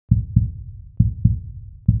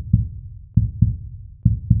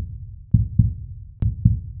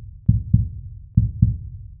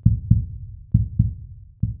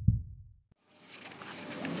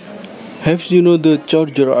Have you know the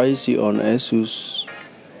charger IC on Asus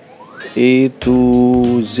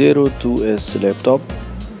E202S laptop?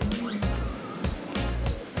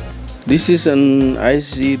 This is an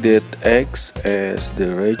IC that acts as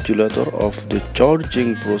the regulator of the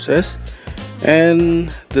charging process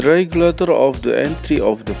and the regulator of the entry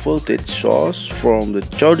of the voltage source from the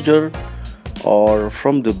charger or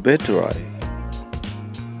from the battery.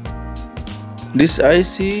 This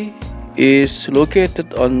IC is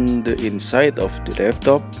located on the inside of the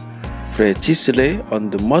laptop, precisely on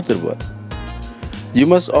the motherboard. You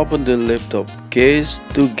must open the laptop case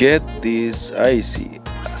to get this IC.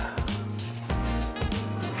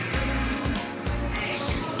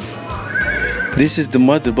 This is the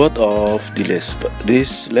motherboard of this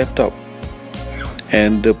laptop,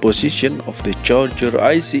 and the position of the charger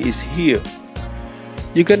IC is here.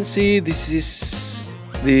 You can see this is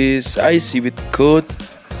this IC with code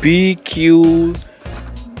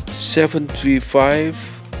PQ735.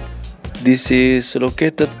 This is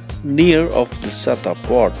located near of the SATA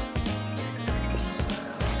port.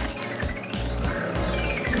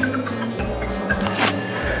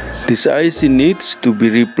 This IC needs to be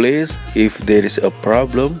replaced if there is a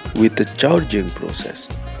problem with the charging process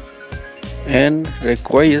and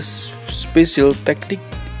requires special technique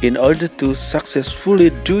in order to successfully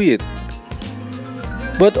do it.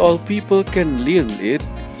 But all people can learn it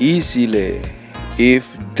easily if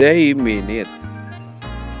they mean it.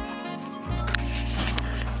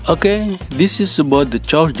 Okay, this is about the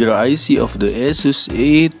charger IC of the Asus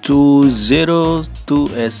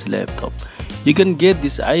E202S laptop. You can get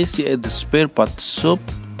this IC at the spare parts shop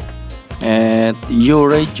at your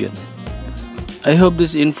region. I hope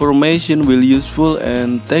this information will be useful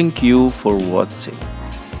and thank you for watching.